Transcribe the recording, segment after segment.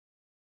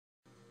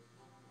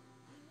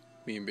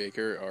Me and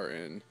Baker are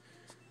in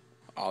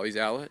Ollie's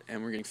outlet,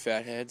 and we're getting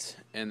Fatheads,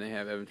 and they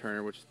have Evan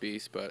Turner, which is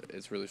beast, but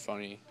it's really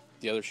funny.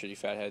 The other shitty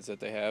Fatheads that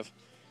they have,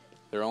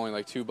 they're only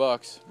like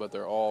 $2, but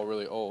they're all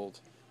really old,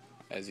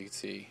 as you can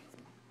see.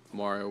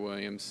 Mario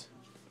Williams,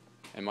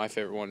 and my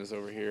favorite one is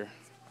over here.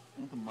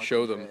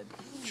 Show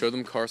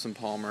them Carson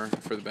Palmer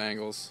for the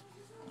Bengals,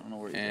 I don't know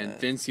where and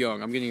Vince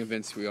Young. I'm getting a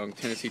Vince Young,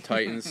 Tennessee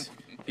Titans.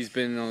 He's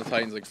been on the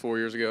Titans like 4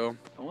 years ago.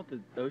 I want the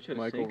Ocho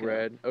Michael Cinco.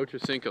 Red. Ocho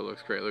Cinco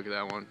looks great. Look at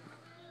that one.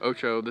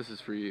 Ocho, this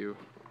is for you.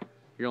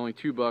 You're only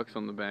 $2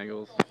 on the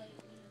Bengals. That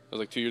was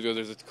like 2 years ago.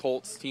 There's a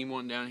Colts team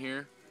one down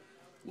here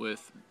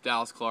with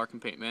Dallas Clark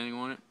and Peyton Manning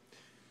on it.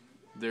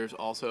 There's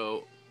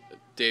also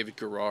David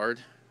Garrard.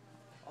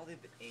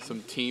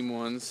 Some team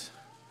ones.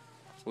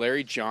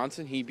 Larry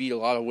Johnson, he beat a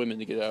lot of women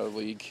to get out of the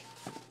league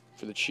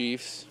for the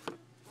Chiefs.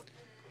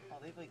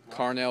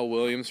 Carnell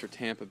Williams for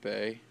Tampa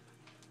Bay.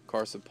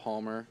 Carson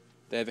Palmer.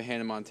 They have a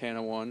Hannah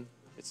Montana one.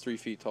 It's 3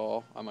 feet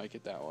tall. I might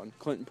get that one.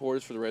 Clinton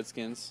Portis for the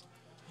Redskins.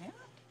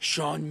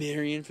 Sean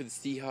Marion for the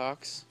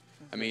Seahawks.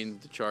 I mean,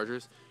 the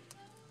Chargers.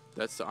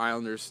 That's the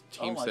Islanders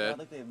team set. God,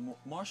 look, they have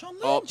Marshawn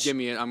Lynch. Oh, give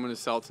me it. I'm going to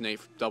sell it to Nate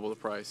for double the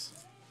price.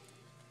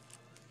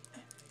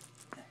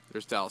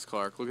 There's Dallas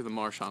Clark. Look at the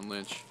Marshawn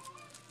Lynch.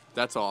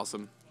 That's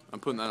awesome. I'm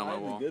putting that on my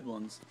wall. The good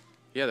ones.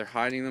 Yeah, they're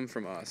hiding them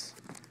from us.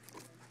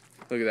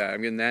 Look at that.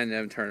 I'm getting that in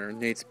Evan Turner.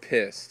 Nate's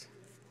pissed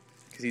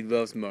because he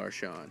loves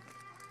Marshawn.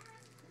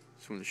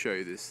 Just wanted to show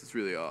you this. It's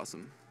really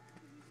awesome.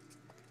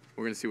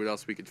 We're going to see what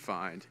else we could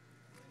find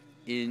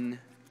in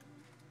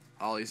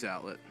Ollie's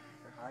outlet.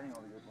 They're hiding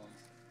all the good ones.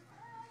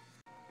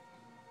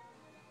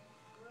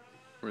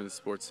 We're in the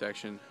sports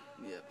section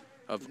Yep.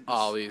 of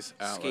Ollie's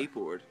outlet.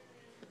 Skateboard.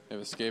 They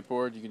have a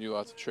skateboard. You can do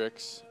lots of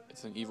tricks.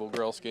 It's an evil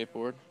girl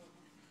skateboard.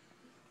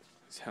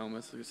 These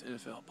helmets. Look at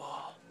this NFL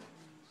ball.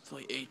 It's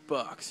only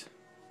 $8.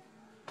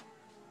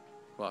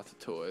 Lots of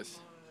toys.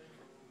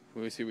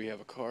 We see we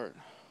have a cart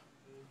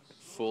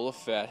full of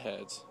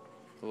Fatheads.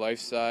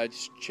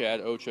 Life-size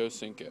Chad Ocho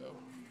Cinco.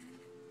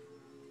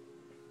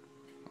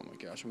 Oh my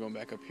gosh, I'm going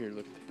back up here to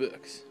look at the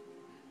books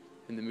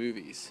and the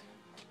movies.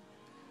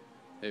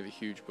 They have a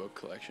huge book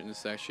collection.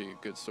 This is actually a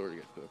good store to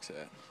get books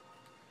at.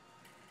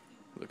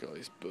 Look at all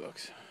these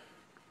books.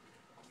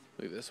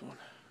 Look at this one.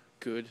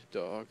 Good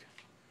Dog.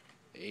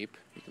 Ape.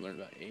 You can learn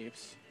about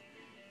apes.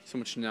 So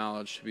much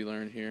knowledge to be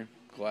learned here.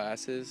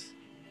 Glasses.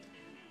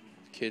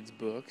 Kids'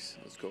 books.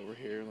 Let's go over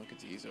here. Look at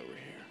these over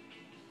here.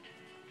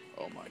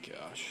 Oh my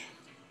gosh.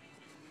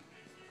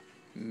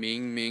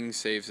 Ming Ming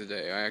Saves the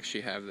Day. I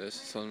actually have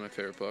this. It's one of my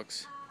favorite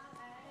books.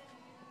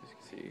 As you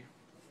can see.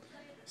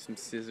 Some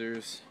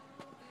scissors.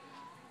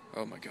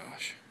 Oh my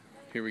gosh.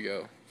 Here we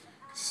go.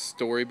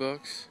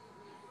 Storybooks.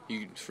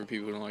 For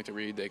people who don't like to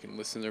read, they can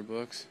listen to their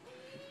books.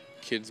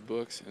 Kids'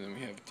 books. And then we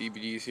have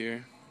DVDs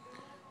here.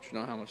 I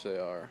don't know how much they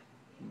are,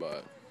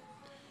 but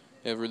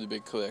they have a really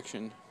big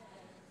collection.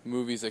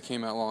 Movies that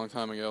came out a long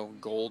time ago.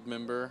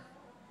 Goldmember.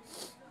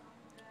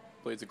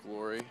 Blades of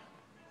Glory.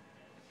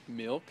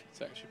 Milk.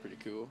 It's actually pretty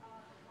cool.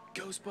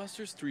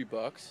 Ghostbusters,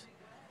 $3.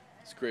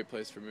 It's a great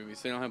place for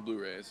movies. They don't have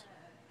Blu-rays.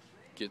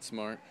 Get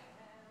Smart.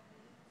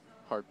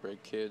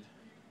 Heartbreak Kid.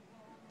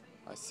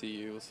 I See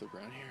You. Let's look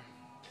around here.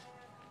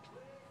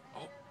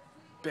 Oh,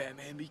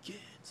 Batman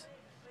Begins.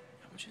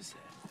 How much is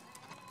that?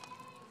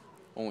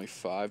 Only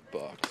 $5.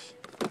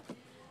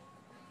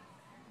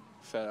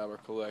 Fat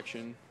Albert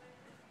collection.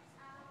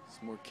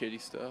 Some more kitty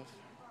stuff.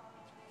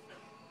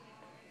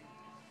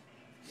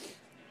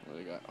 What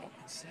do they got? Oh,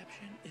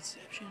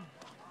 Inception.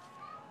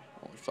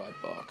 Only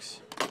 $5.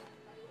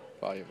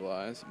 Body of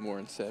Lies. More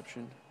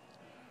Inception.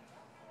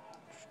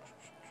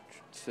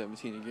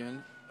 17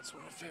 again. That's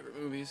one of my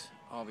favorite movies,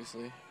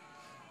 obviously. Look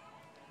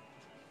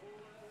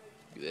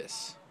at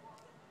this.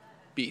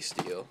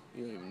 Beasteel.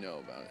 You don't even know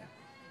about it.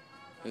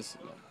 This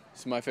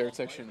is my favorite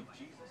section.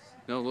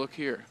 No, look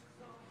here.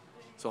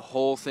 It's a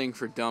whole thing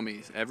for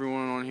dummies.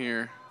 Everyone on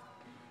here,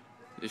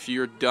 if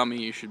you're a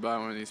dummy, you should buy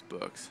one of these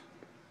books.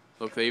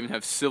 Look, they even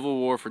have Civil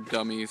War for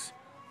dummies,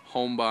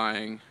 home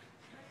buying,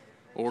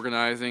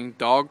 organizing,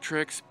 dog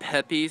tricks,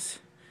 peppies.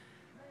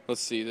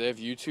 Let's see, they have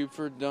YouTube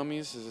for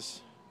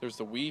dummies. There's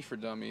the Wii for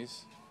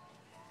dummies.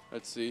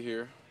 Let's see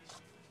here.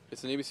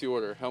 It's an ABC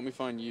order. Help me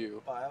find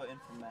you.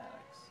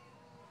 Bioinformatics.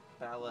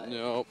 Ballet.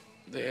 No,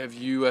 they have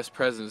U.S.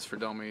 presidents for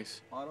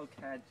dummies.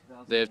 AutoCAD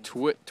 2000. They have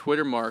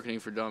Twitter marketing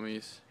for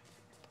dummies.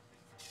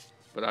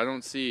 But I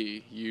don't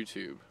see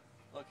YouTube.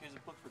 Look, here's a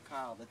book for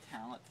Kyle, The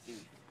Talent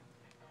Thief.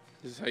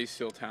 This is how you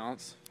steal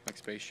talents, like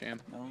Space Jam.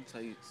 No, it's how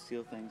you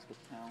steal things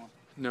with talent.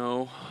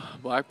 No,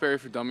 BlackBerry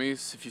for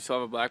dummies. If you still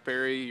have a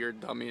BlackBerry, you're a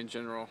dummy in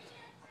general,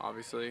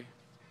 obviously.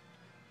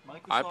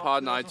 Microsoft iPod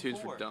and 2004.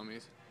 iTunes for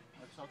dummies.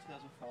 Microsoft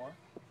 2004.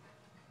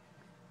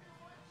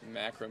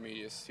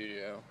 Macromedia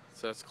Studio,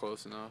 so that's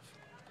close enough.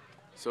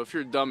 So if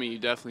you're a dummy, you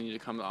definitely need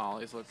to come to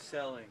Ollie's. Look,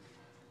 Selling.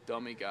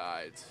 dummy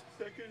guides.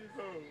 Second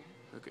home.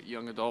 Look at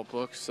young adult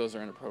books. Those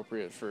are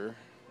inappropriate for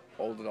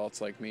old adults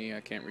like me.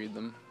 I can't read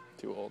them.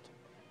 Too old.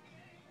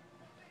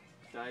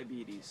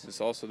 Diabetes.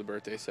 It's also the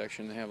birthday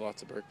section. They have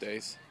lots of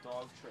birthdays.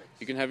 Dog tricks.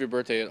 You can have your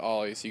birthday at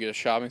Ollies. You get a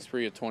shopping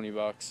spree of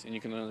 $20, and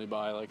you can literally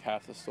buy like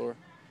half the store.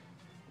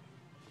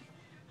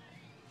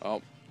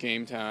 Oh,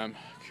 game time.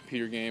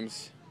 Computer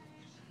games.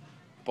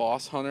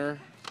 Boss Hunter.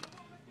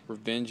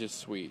 Revenge is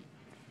Sweet.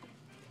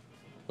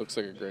 Looks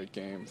like a great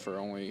game for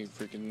only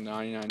freaking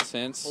 99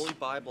 cents. Holy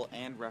Bible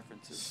and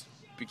references.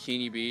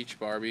 Bikini Beach,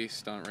 Barbie,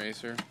 Stunt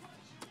Racer.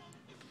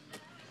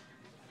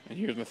 And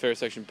here's my favorite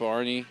section,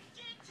 Barney,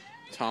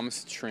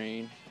 Thomas the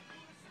Train.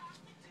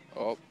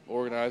 Oh,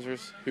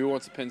 organizers. Who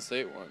wants a Penn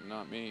State one?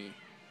 Not me.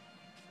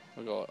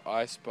 Look at all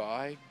I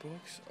Spy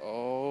books.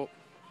 Oh,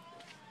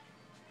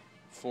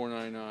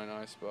 $4.99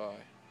 I Spy.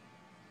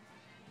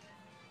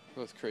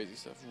 That's crazy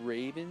stuff.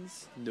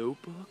 Ravens,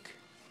 Notebook.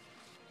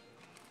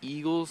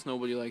 Eagles,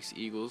 nobody likes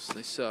Eagles.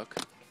 They suck.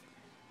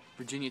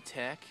 Virginia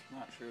Tech.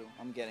 Not true.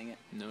 I'm getting it.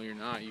 No, you're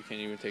not. You can't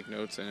even take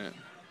notes in it.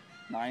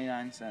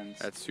 99 cents.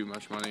 That's too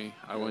much money.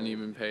 I wouldn't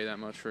even pay that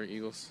much for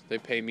Eagles. They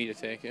pay me to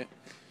take it.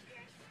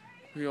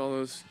 Look at all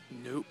those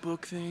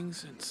notebook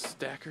things and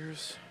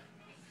stackers.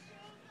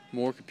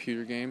 More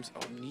computer games.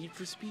 Oh, Need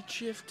for Speed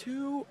Shift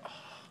 2. Oh.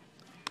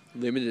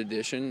 Limited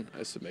edition.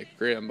 This would make a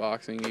great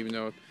unboxing, even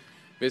though it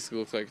basically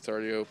looks like it's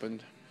already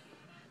opened.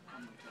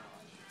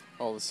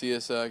 All the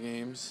CSI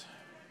games.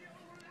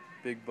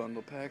 Big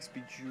bundle packs.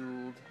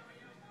 Bejeweled.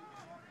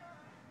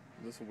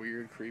 This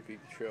weird, creepy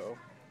show.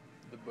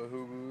 The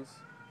Bahoobos.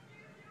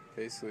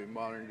 Basically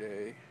modern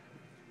day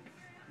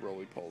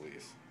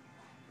roly-polies.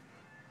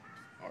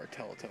 Or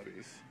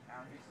Teletubbies.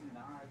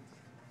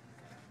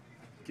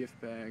 Gift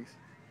bags.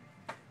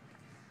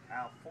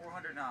 Ow,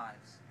 400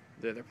 knives.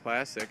 They're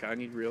plastic. I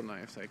need real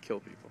knives. I kill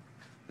people.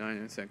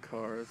 99-cent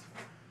cars.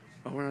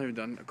 Oh, we're not even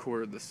done a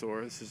quarter of the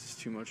store. This is just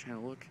too much. Now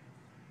look.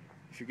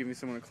 If you give me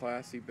someone a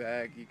classy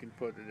bag, you can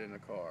put it in a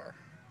car.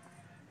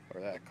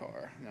 Or that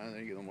car. Now then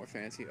you get a little more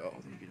fancy. Oh,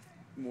 then you get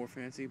more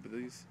fancy, but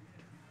these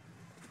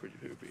are pretty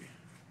poopy.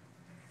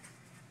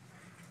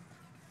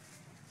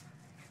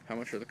 How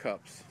much are the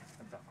cups?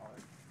 $1.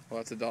 Well,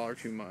 that's $1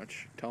 too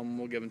much. Tell them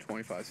we'll give them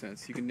 25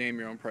 cents. You can name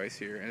your own price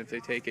here, and if they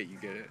take it, you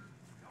get it.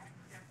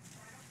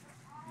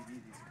 You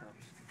need these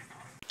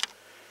cups.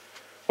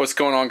 What's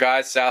going on,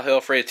 guys? Sal Hill,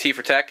 Afraid of T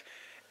for Tech,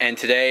 and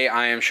today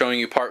I am showing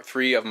you part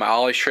 3 of my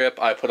Ollies trip.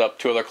 I put up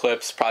 2 other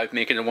clips, probably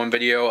making it one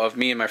video of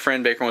me and my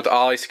friend Baker went to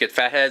Ollies to get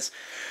Fatheads.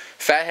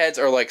 Fatheads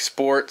are like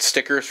sport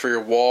stickers for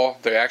your wall.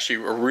 They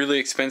actually are really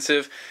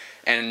expensive,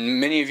 and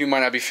many of you might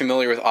not be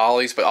familiar with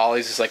Ollies, but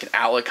Ollies is like an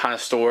outlet kind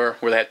of store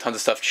where they had tons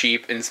of stuff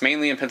cheap, and it's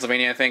mainly in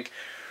Pennsylvania, I think.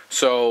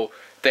 So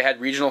they had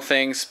regional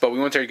things, but we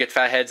went there to get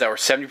Fatheads that were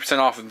 70%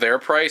 off of their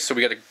price, so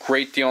we got a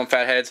great deal on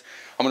Fatheads.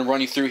 I'm going to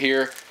run you through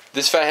here.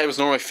 This Fathead was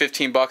normally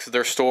 $15 at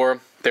their store.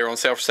 They were on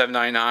sale for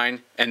 $7.99,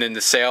 and then the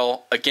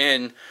sale,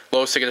 again,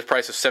 lowest ticket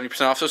price was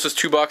 70% off, so this was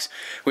 $2.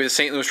 We had the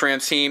St. Louis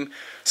Rams team.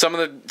 Some of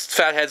the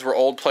Fatheads were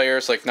old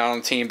players, like not on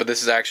the team, but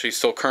this is actually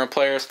still current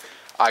players.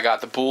 I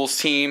got the Bulls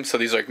team, so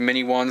these are like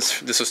mini ones.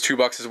 This was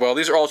 $2 as well.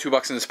 These are all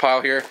 $2 in this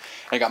pile here. And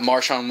I got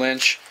Marshawn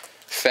Lynch,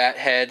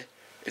 Fathead.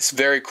 It's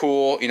very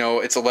cool. You know,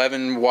 it's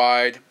 11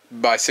 wide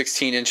by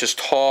 16 inches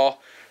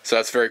tall, so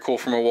that's very cool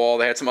from a wall.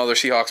 They had some other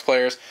Seahawks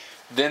players.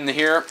 Then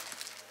here,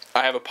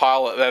 I have a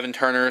pile of Evan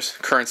Turner's,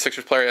 current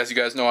Sixers player. As you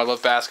guys know, I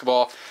love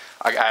basketball.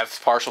 I have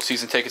partial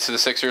season tickets to the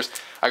Sixers.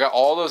 I got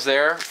all those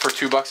there for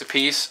 $2 a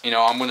piece. You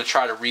know, I'm going to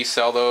try to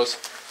resell those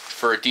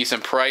for a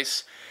decent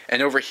price.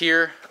 And over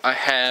here, I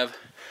have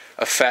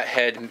a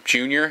Fathead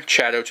Jr.,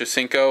 Chad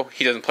Ochocinco.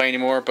 He doesn't play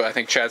anymore, but I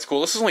think Chad's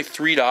cool. This is only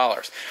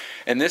 $3.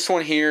 And this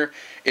one here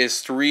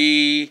is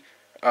 32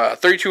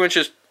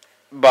 inches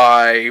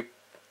by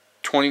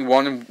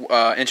 21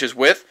 inches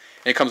width.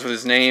 And it comes with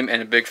his name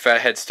and a big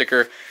Fathead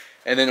sticker.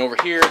 And then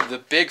over here, the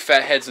big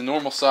Fathead's the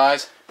normal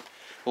size.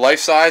 Life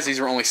size, these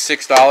were only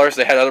 $6.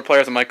 They had other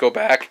players that might go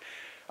back.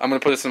 I'm going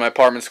to put this in my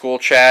apartment school.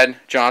 Chad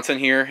Johnson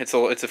here. It's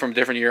from a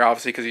different year,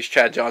 obviously, because he's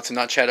Chad Johnson,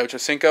 not Chad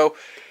Ochocinco.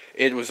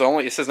 It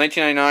says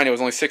 $19.99. It was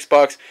only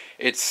 $6.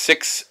 It's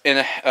 6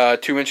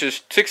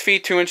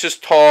 feet 2 inches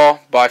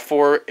tall by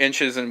 4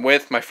 inches in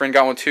width. My friend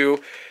got one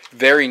too.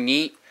 Very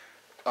neat.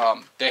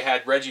 They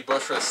had Reggie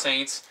Bush for the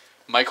Saints,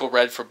 Michael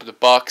Redd for the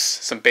Bucks,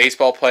 some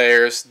baseball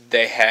players.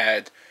 They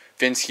had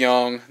Vince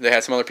Young. They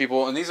had some other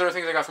people, and these are the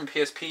things I got from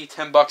PSP.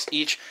 $10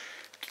 each.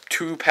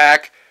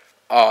 2-pack,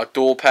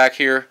 dual pack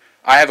here.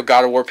 I have a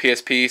God of War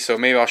PSP, so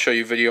maybe I'll show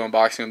you a video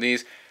unboxing of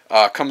these.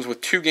 Comes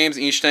with 2 games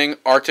in each thing: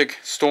 Arctic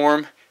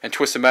Storm and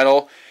Twisted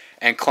Metal,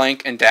 and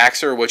Clank and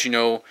Daxter, which you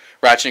know,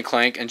 Ratchet and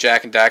Clank and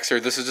Jack and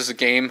Daxter. This is just a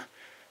game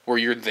where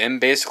you're them,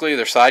 basically.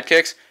 They're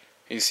sidekicks.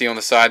 And you see on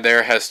the side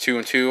there, has 2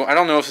 and 2. I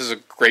don't know if this is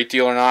a great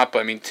deal or not, but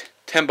I mean,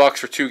 $10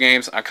 for 2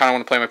 games. I kind of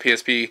want to play my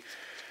PSP,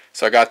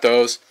 so I got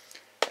those.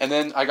 And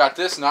then I got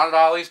this, not at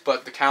Ollie's,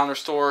 but the calendar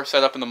store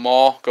set up in the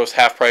mall. Goes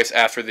half price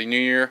after the New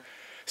Year.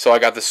 So I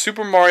got the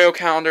Super Mario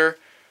calendar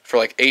for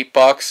like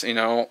 $8. You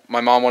know, my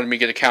mom wanted me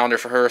to get a calendar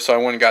for her, so I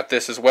went and got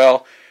this as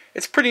well.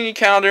 It's a pretty neat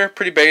calendar,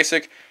 pretty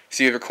basic.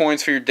 So you have your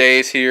coins for your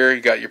days here.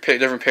 You got your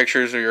different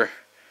pictures of your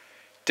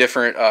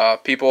different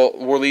people.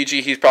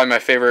 Warligi, he's probably my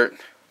favorite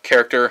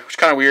character, which is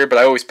kind of weird, but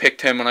I always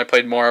picked him when I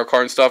played Mario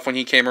Kart and stuff when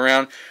he came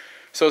around.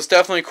 So it's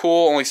definitely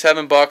cool. Only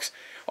 $7.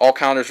 All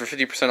calendars were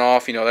 50%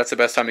 off. You know, that's the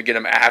best time to get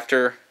them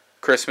after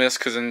Christmas,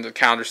 because then the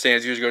calendar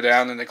stands usually go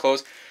down and they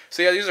close.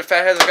 So yeah, these are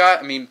Fatheads I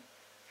got. I mean,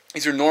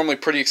 these are normally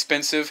pretty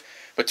expensive,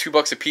 but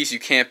 $2 a piece, you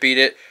can't beat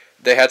it.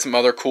 They had some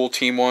other cool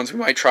team ones. We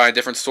might try a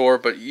different store,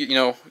 but you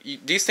know,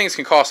 these things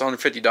can cost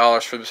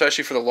 $150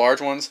 especially for the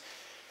large ones.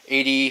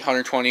 80,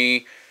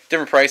 120,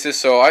 different prices.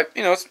 So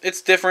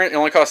it's different. It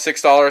only costs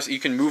 $6. You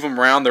can move them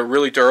around. They're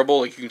really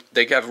durable.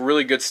 They have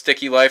really good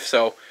sticky life.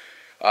 So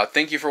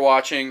thank you for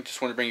watching.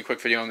 Just wanted to bring you a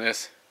quick video on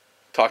this.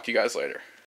 Talk to you guys later.